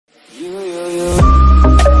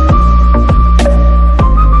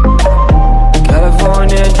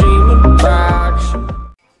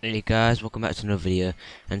Hey guys, welcome back to another video,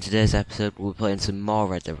 and today's episode we'll be playing some more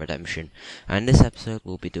Red Dead Redemption. And in this episode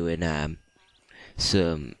we'll be doing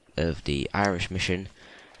some of the Irish mission,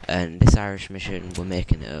 and this Irish mission we're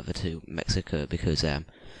making it over to Mexico because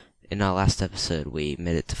in our last episode we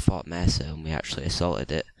made it to Fort Mesa and we actually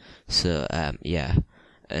assaulted it. So yeah,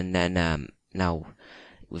 and then now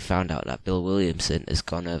we found out that Bill Williamson has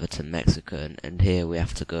gone over to Mexico, and here we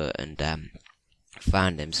have to go and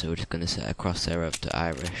find him, so we're just going to set across there over to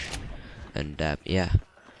Irish. And yeah,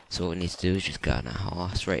 so what we need to do is just get on a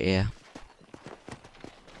horse right here.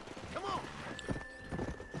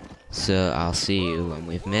 So I'll see you when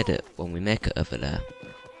we've made it, when we make it over there.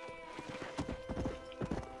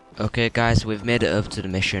 Okay guys, we've made it over to the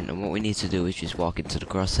mission, and what we need to do is just walk into the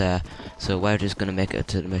crosshair. So we're just going to make it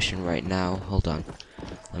to the mission right now. Hold on,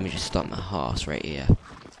 let me just stop my horse right here.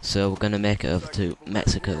 So we're going to make it over to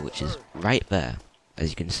Mexico, which is right there, as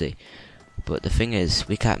you can see. But the thing is,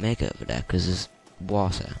 we can't make it over there because there's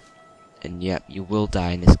water. And yep, you will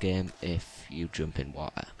die in this game if you jump in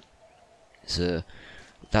water. So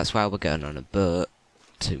that's why we're going on a boat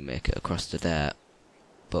to make it across to there.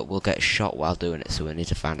 But we'll get shot while doing it, so we need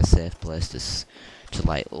to find a safe place to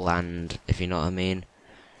like land, if you know what I mean.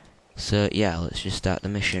 So yeah, let's just start the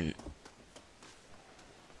mission.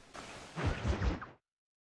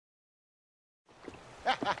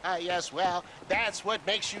 Yes, well, that's what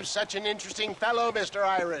makes you such an interesting fellow, Mr.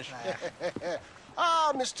 Irish.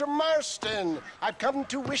 Ah, Mr. Marston, I've come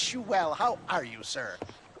to wish you well. How are you, sir?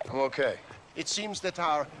 I'm okay. It seems that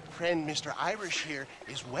our friend Mr. Irish here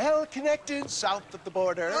is well connected south of the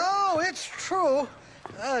border. Oh, it's true.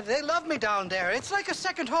 They love me down there. It's like a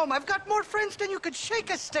second home. I've got more friends than you could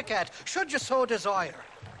shake a stick at, should you so desire.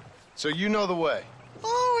 So you know the way?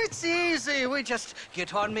 Oh, it's easy. We just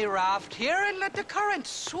get on me raft here and let the current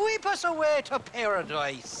sweep us away to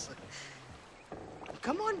paradise.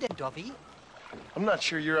 Come on then, Dovey. I'm not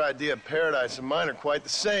sure your idea of paradise and mine are quite the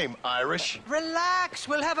same, Irish. Relax.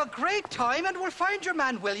 We'll have a great time and we'll find your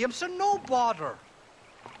man Williamson, no bother.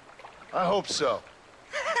 I hope so.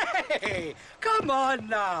 Hey, come on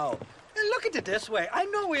now. Look at it this way. I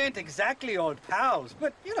know we ain't exactly old pals,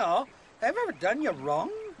 but, you know, have I ever done you wrong?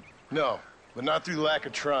 No, but not through lack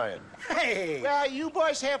of trying. Hey! Well, you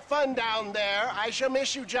boys have fun down there. I shall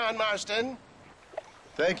miss you, John Marston.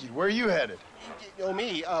 Thank you. Where are you headed? Oh,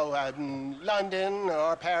 me? Oh, London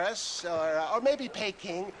or Paris or maybe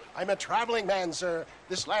Peking. I'm a traveling man, sir.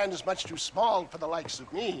 This land is much too small for the likes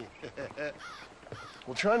of me.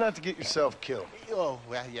 Well, try not to get yourself killed. Oh,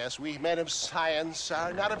 well, yes, we men of science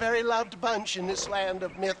are not a very loved bunch in this land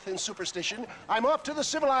of myth and superstition. I'm off to the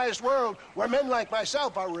civilized world where men like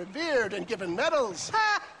myself are revered and given medals.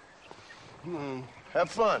 Ha! Have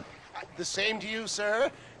fun. The same to you,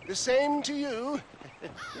 sir. The same to you.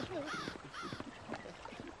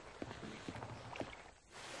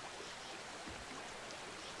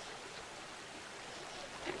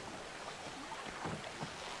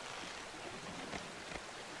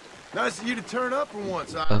 Nice of you to turn up for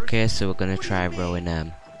once, Irish. Okay, so we're gonna try rowing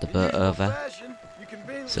the boat over.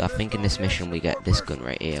 So I think in this mission we get this gun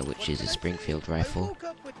right here, which is a Springfield rifle.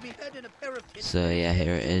 So yeah,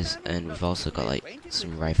 here it is, and we've also got like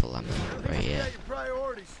some rifle ammo right here.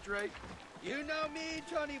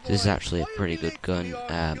 This is actually a pretty good gun.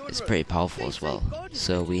 It's pretty powerful as well.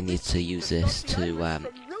 So we need to use this to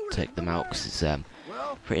take them out, because it's a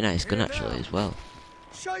pretty nice gun actually as well.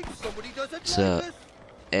 So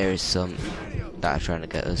here is some that are trying to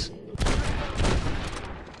get us.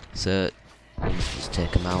 So let's just take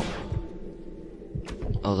them out.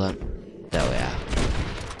 Hold on. There we are.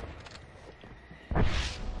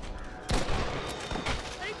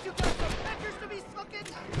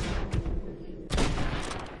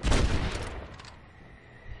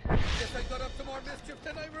 Guess I got up to more mischief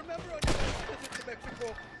than I remember on your last visit to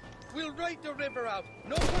Mexico. We'll ride the river out.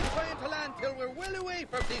 No good trying to land till we're well away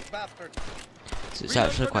from these bastards. So it's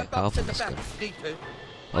actually quite powerful, this gun.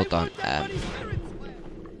 Hold on,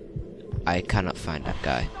 I cannot find that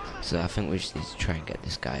guy, so I think we just need to try and get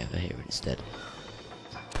this guy over here instead.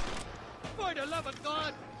 For the love of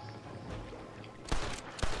God!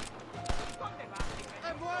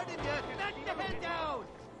 I'm warning you, let the head down!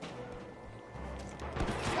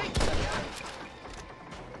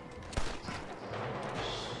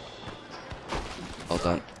 Hold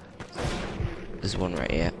on. There's one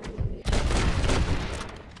right here.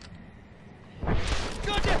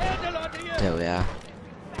 There we are.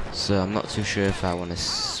 So I'm not too sure if I want to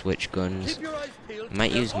switch guns. I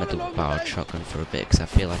might use my double powered shotgun for a bit, because I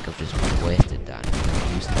feel like I've just wasted that and not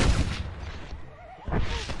used it.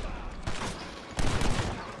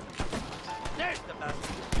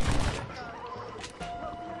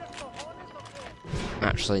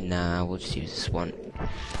 Actually, nah, we'll just use this one.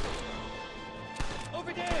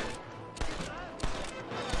 Over there.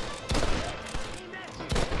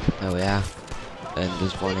 There we are. And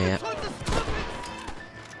there's one here.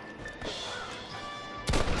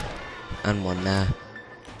 And one there.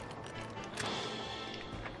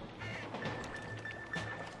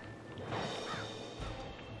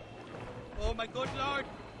 Oh my good lord.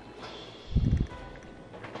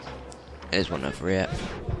 There's one over here.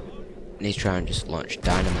 And he's trying to just launch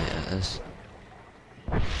dynamite at us.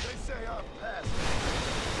 They say I'm past.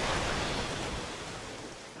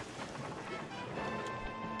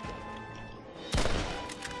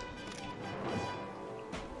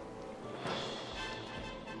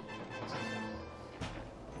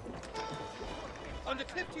 On the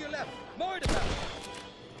cliff to your left. More to that.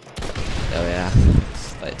 There we are.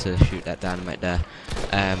 Just like to shoot that dynamite there.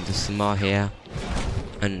 There's some more here.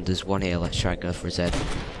 And there's one here, let's try and go for his head.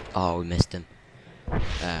 Oh, we missed him.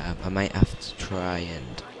 I might have to try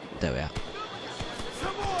and... There we are.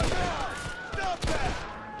 Come on now! Stop that!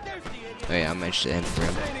 There's the idiot. Oh yeah, I managed to aim for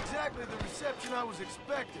him. This ain't exactly the reception I was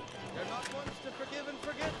expecting. They're not ones to forgive and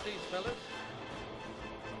forget, these fellas.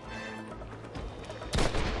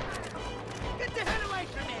 Get the hell away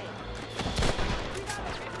from me!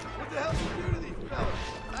 What the hell did you do to these fellas?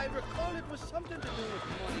 I recall it was something to do with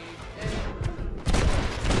money.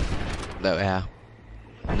 There we are.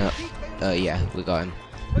 No. Yeah, we got him.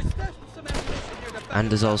 We stashed some ammunition near the back. And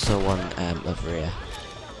there's also one over here.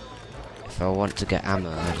 If I want to get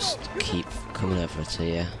ammo, I just keep coming over to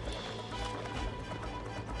you.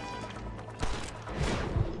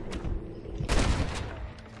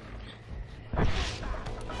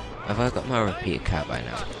 Have I got my repeater card by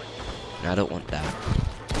now? No, I don't want that.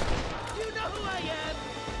 You know who I am!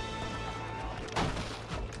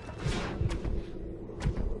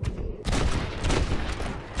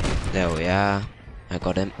 There we are. I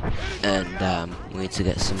got him. And we need to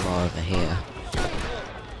get some more over here.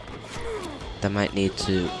 I might need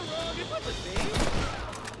to...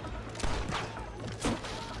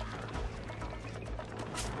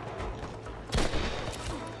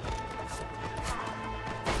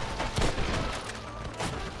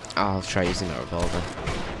 I'll try using a revolver.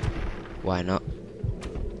 Why not?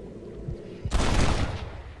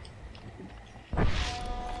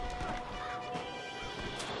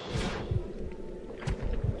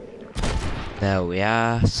 There we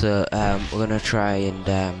are. So we're gonna try and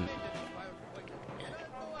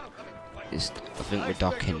just, I think we're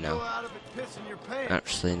docking now.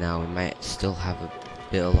 Actually, now we might still have a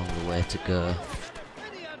bit along the way to go.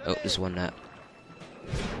 Oh, there's one there.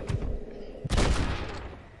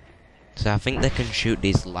 So I think they can shoot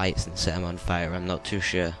these lights and set them on fire. I'm not too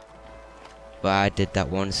sure. But I did that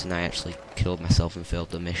once and I actually killed myself and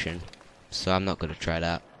failed the mission. So I'm not gonna try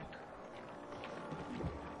that.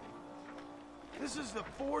 This is the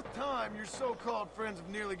 4th time your so-called friends have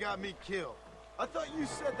nearly got me killed. I thought you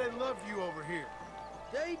said they loved you over here.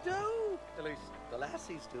 They do. At least the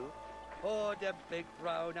lassies do. Oh, them big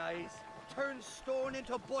brown eyes. Turn stone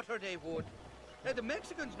into butter, they would. And the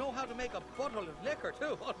Mexicans know how to make a bottle of liquor,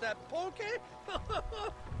 too. Oh, that pulque?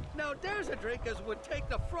 Now, there's a drink as would take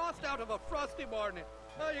the frost out of a frosty morning.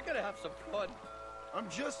 Oh, you're gonna have some fun. I'm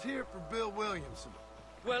just here for Bill Williamson.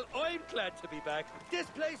 Well, I'm glad to be back. This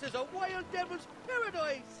place is a wild devil's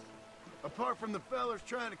paradise. Apart from the fellas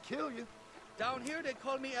trying to kill you. Down here, they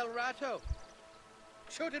call me El Rato.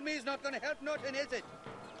 Shooting me is not gonna help nothing, is it?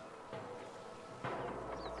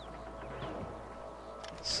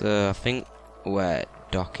 So I think we're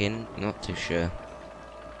docking, not too sure.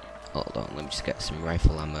 Hold on, let me just get some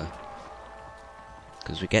rifle ammo.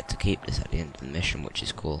 Because we get to keep this at the end of the mission, which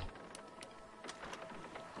is cool.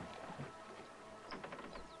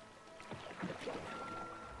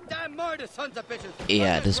 Damn murder, sons of bitches!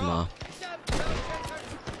 Yeah, there's more.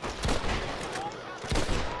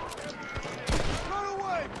 Run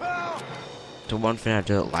away, pal! The one thing I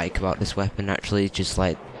don't like about this weapon actually is just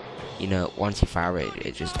like, you know, once you fire it,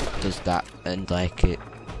 it just does that, and like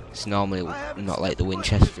it's normally not like the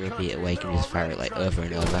Winchester repeater where you can just fire it like over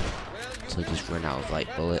and over, so just run out of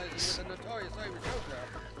like bullets.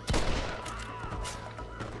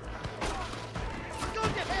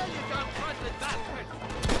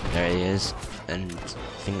 There he is, and I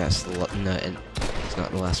think that's the no, it's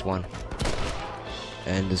not the last one.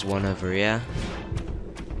 And there's one over here.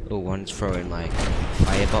 Oh, one's throwing like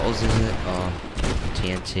fire bottles, is it? Or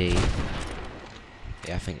TNT?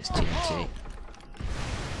 Yeah, I think it's TNT.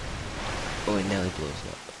 Oh, it nearly blows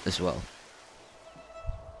up as well.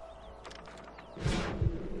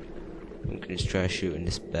 I'm gonna just try shooting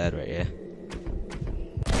this bird right here.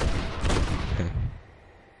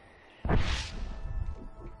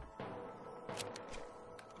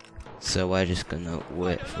 So we're just gonna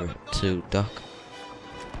wait for it to dock.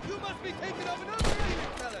 You must be thinking of another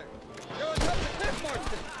idiot feller. You're on top of the cliff,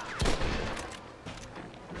 Marston.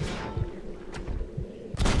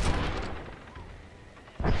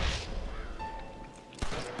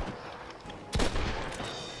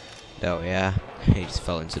 Oh yeah, he just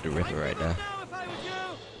fell into the river right there. Now, if I was you.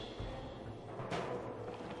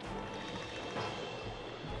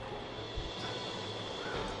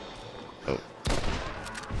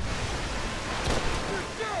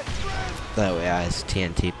 There we are, his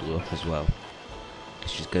TNT blew up as well.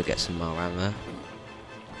 Let's just go get some more ammo.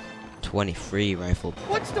 23 rifle.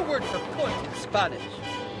 What's the word for cunt in Spanish?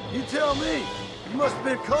 You tell me. You must have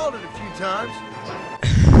been called it a few times.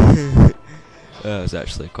 That was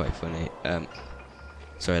actually quite funny.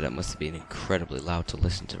 Sorry, that must have been incredibly loud to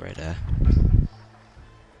listen to right there.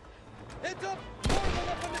 Heads up! More of them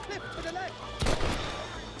up on the cliff to the left.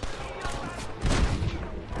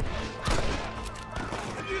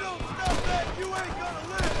 If you don't stop that, you ain't gonna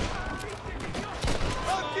live.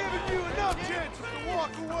 I'm giving you enough chances to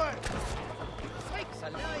walk away. Sakes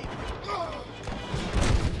alive!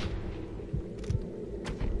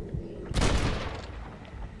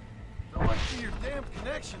 So much for your damn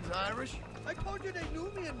connections, Irish. I told you they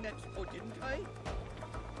knew me in Mexico, didn't I?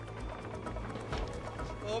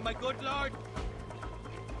 Oh my good lord!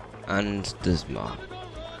 And there's more.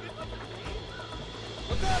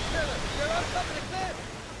 Look out, fella! You're on top of the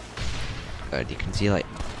cliff! You can see like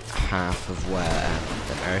half of where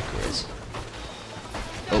America is.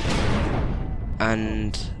 Oh,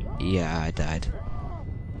 and yeah, I died.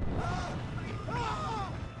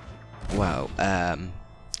 Wow.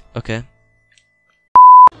 Okay.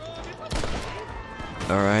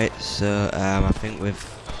 Alright, so I think we've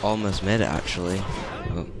almost made it actually.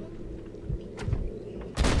 Oh.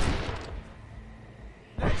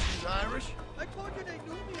 Connections, Irish. I told you they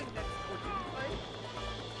knew me in Mexico, didn't I?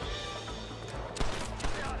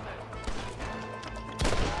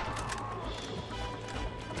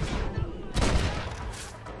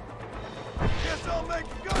 Guess I'll make a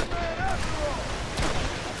good man after all.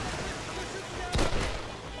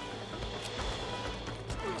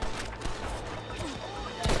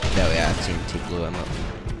 There we are, TNT blew him up.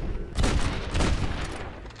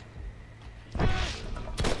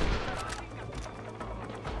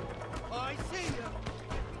 I see you.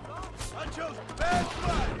 I chose a bad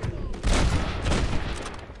fight.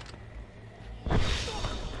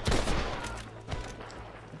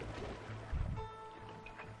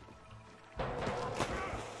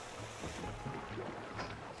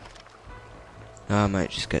 I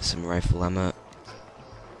might just get some rifle ammo.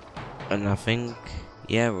 And I think,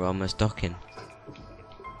 yeah, we're almost docking.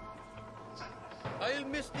 I'll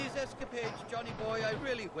miss these escapades, Johnny boy, I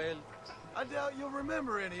really will. I doubt you'll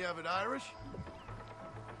remember any of it, Irish.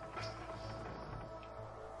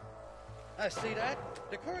 I see that.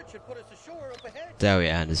 The current should put us ashore up ahead. There we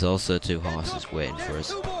are, there's also 2 horses waiting for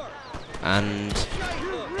There's us. 2 more. And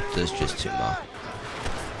Shite. there's just 2 more.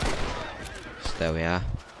 So there we are.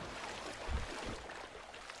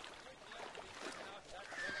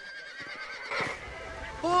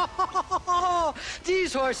 Oh,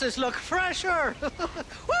 these horses look fresher. Woo!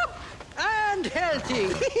 And healthy.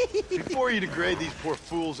 Before you degrade these poor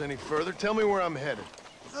fools any further, tell me where I'm headed.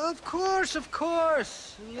 Of course, of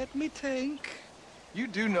course. Let me think. You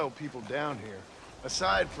do know people down here,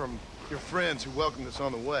 aside from your friends who welcomed us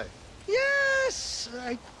on the way. Yes,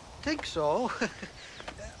 I think so.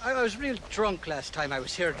 I was real drunk last time I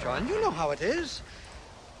was here, John. You know how it is.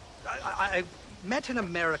 I met an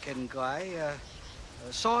American guy,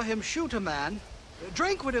 saw him shoot a man,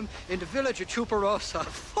 drank with him in the village of Chuparosa.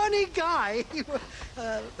 Funny guy.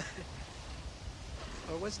 Or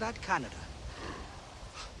was that Canada?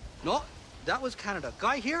 No, that was Canada.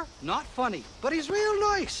 Guy here, not funny, but he's real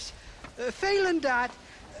nice. Failing that,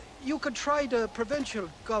 you could try the provincial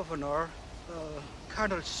governor,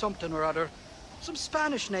 Colonel something or other, some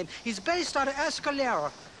Spanish name. He's based out of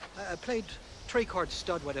Escalera. I played 3-card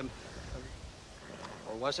stud with him.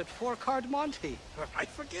 Or was it 4-card Monte? I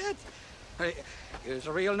forget. He was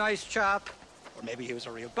a real nice chap. Or maybe he was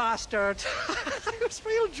a real bastard. I was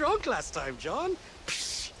real drunk last time, John.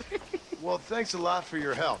 Well, thanks a lot for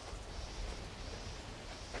your help.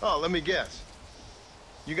 Oh, let me guess.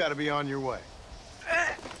 You gotta be on your way.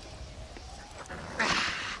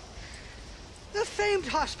 The famed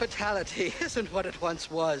hospitality isn't what it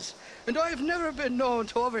once was, and I've never been known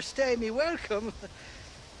to overstay me welcome.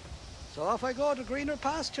 So off I go to greener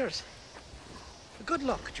pastures. Good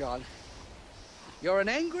luck, John. You're an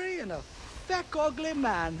angry and a feck ugly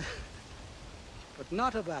man, but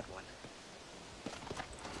not a bad one.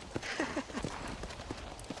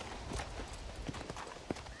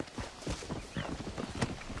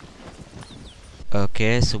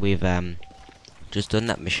 Okay, so we've just done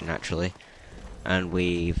that mission actually, and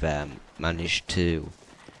we've managed to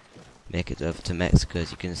make it over to Mexico.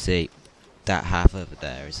 As you can see, that half over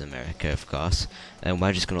there is America, of course, and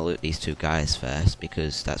we're just gonna loot these two guys first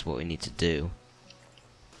because that's what we need to do.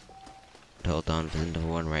 Hold on, there's another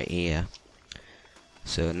one right here.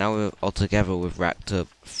 So now altogether we've racked up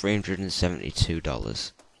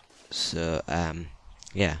 $372. So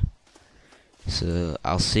yeah. So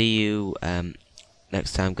I'll see you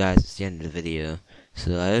next time, guys. It's the end of the video.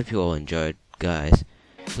 So I hope you all enjoyed, guys.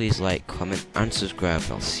 Please like, comment and subscribe,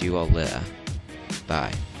 and I'll see you all later.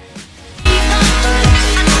 Bye.